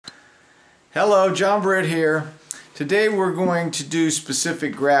Hello, John Britt here. Today we're going to do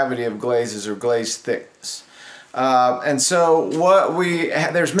specific gravity of glazes or glaze thickness. There's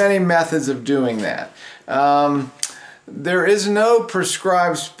many methods of doing that. There is no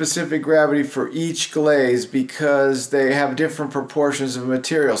prescribed specific gravity for each glaze because they have different proportions of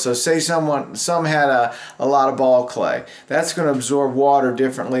material. So say some had a lot of ball clay. That's going to absorb water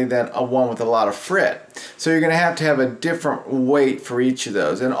differently than one with a lot of frit. So you're going to have a different weight for each of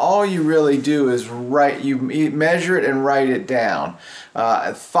those. And all you really do is measure it and write it down.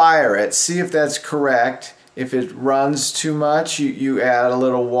 Fire it, see if that's correct. If it runs too much, you add a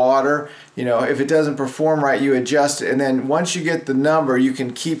little water. You know, if it doesn't perform right, you adjust it. And then once you get the number, you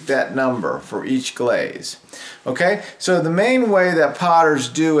can keep that number for each glaze. Okay? So the main way that potters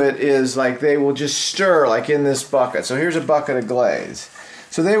do it is like they will just stir, like in this bucket. So here's a bucket of glaze.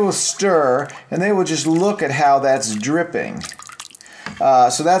 So they will stir and they will just look at how that's dripping.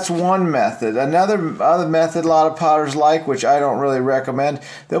 So that's one method. Other method a lot of potters like, which I don't really recommend,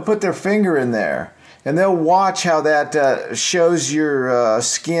 they'll put their finger in there. And they'll watch how that shows your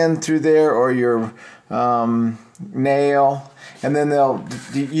skin through there or your nail, and then they'll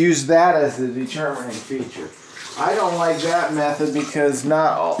use that as the determining feature. I don't like that method because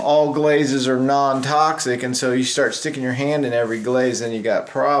not all glazes are non-toxic, and so you start sticking your hand in every glaze and you got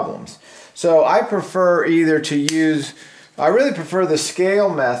problems. So I prefer I really prefer the scale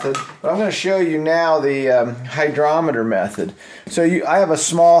method, but I'm going to show you now the hydrometer method. So I have a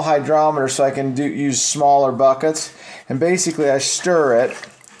small hydrometer so I can use smaller buckets, and basically I stir it,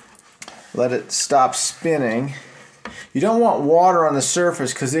 let it stop spinning. You don't want water on the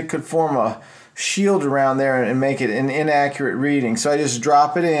surface because it could form a shield around there and make it an inaccurate reading. So I just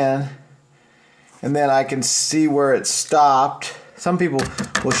drop it in, and then I can see where it stopped. Some people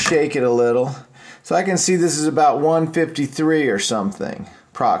will shake it a little. So I can see this is about 153 or something,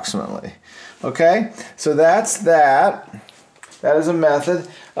 approximately. Okay, so that's that. That is a method.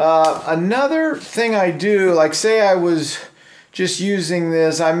 Another thing I do, like say I was just using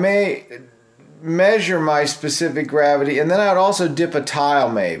this, I may measure my specific gravity, and then I would also dip a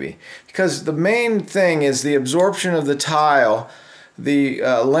tile maybe. Because the main thing is the absorption of the tile, the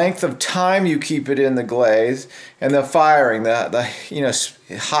length of time you keep it in the glaze, and the firing, the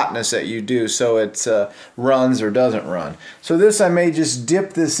hotness that you do, so it runs or doesn't run. So this, I may just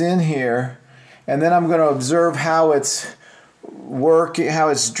dip this in here, and then I'm going to observe how it's working, how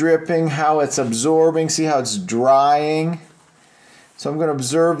it's dripping, how it's absorbing, see how it's drying. So I'm going to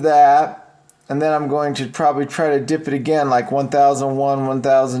observe that, and then I'm going to probably try to dip it again, like 1001,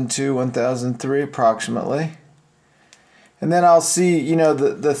 1002, 1003 approximately. And then I'll see,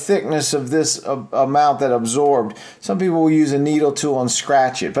 the thickness of this amount that absorbed. Some people will use a needle tool and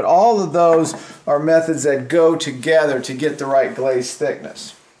scratch it. But all of those are methods that go together to get the right glaze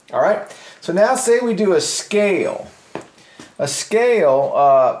thickness. All right? So now say we do a scale. A scale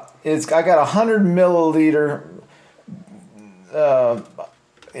I got 100 milliliter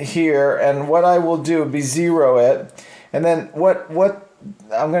here. And what I will do would be zero it. And then what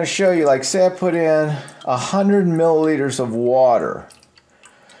I'm going to show you, like say I put in 100 milliliters of water.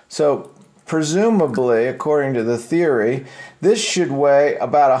 So presumably, according to the theory, this should weigh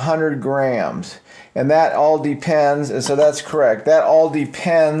about 100 grams. And that all depends, and so that's correct, that all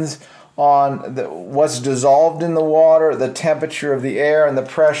depends on what's dissolved in the water, the temperature of the air, and the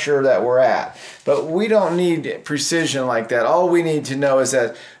pressure that we're at. But we don't need precision like that. All we need to know is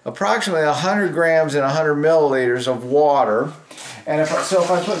that approximately 100 grams and 100 milliliters of water. And if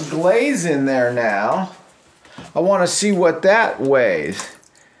I put glaze in there now, I want to see what that weighs.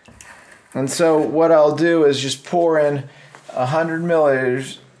 And so what I'll do is just pour in 100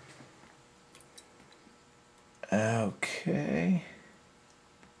 milliliters. Okay.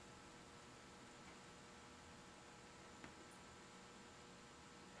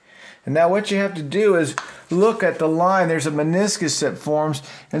 And now what you have to do is look at the line. There's a meniscus that forms,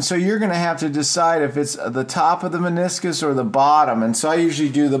 and so you're going to have to decide if it's the top of the meniscus or the bottom. And so I usually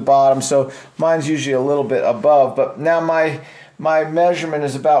do the bottom, so mine's usually a little bit above. But now my measurement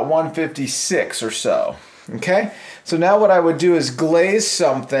is about 156 or so. Okay? So now what I would do is glaze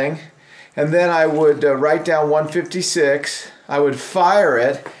something, and then I would write down 156. I would fire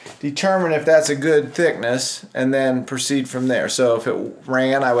it, determine if that's a good thickness, and then proceed from there. So if it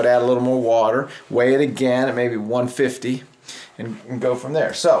ran, I would add a little more water, weigh it again at maybe 150, and go from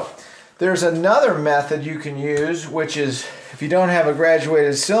there. So there's another method you can use, which is if you don't have a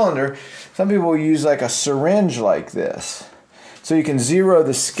graduated cylinder, some people will use like a syringe like this. So you can zero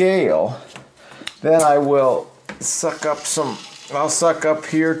the scale. Then I will suck up I'll suck up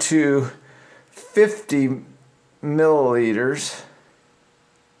here to 50 milliliters.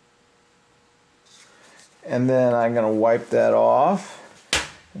 And then I'm going to wipe that off.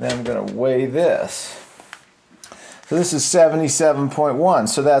 And then I'm going to weigh this. So this is 77.1.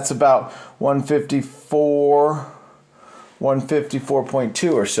 So that's about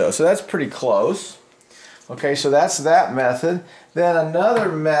 154.2 or so. So that's pretty close. Okay, so that's that method. Then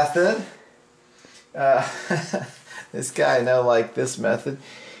another method, this guy, I know, like this method,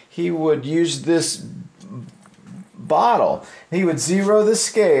 he would use this bottle. He would zero the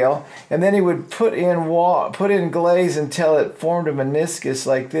scale, and then he would put in glaze until it formed a meniscus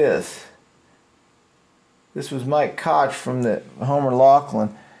like this. This was Mike Koch from the Homer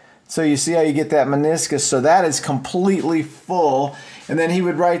Laughlin. So you see how you get that meniscus. So that is completely full. And then he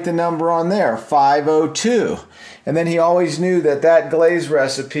would write the number on there, 502. And then he always knew that that glaze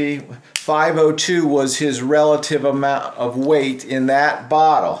recipe, 502, was his relative amount of weight in that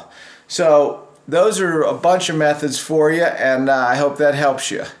bottle. So those are a bunch of methods for you, and I hope that helps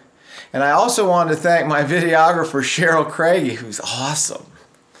you. And I also wanted to thank my videographer, Cheryl Craigie, who's awesome.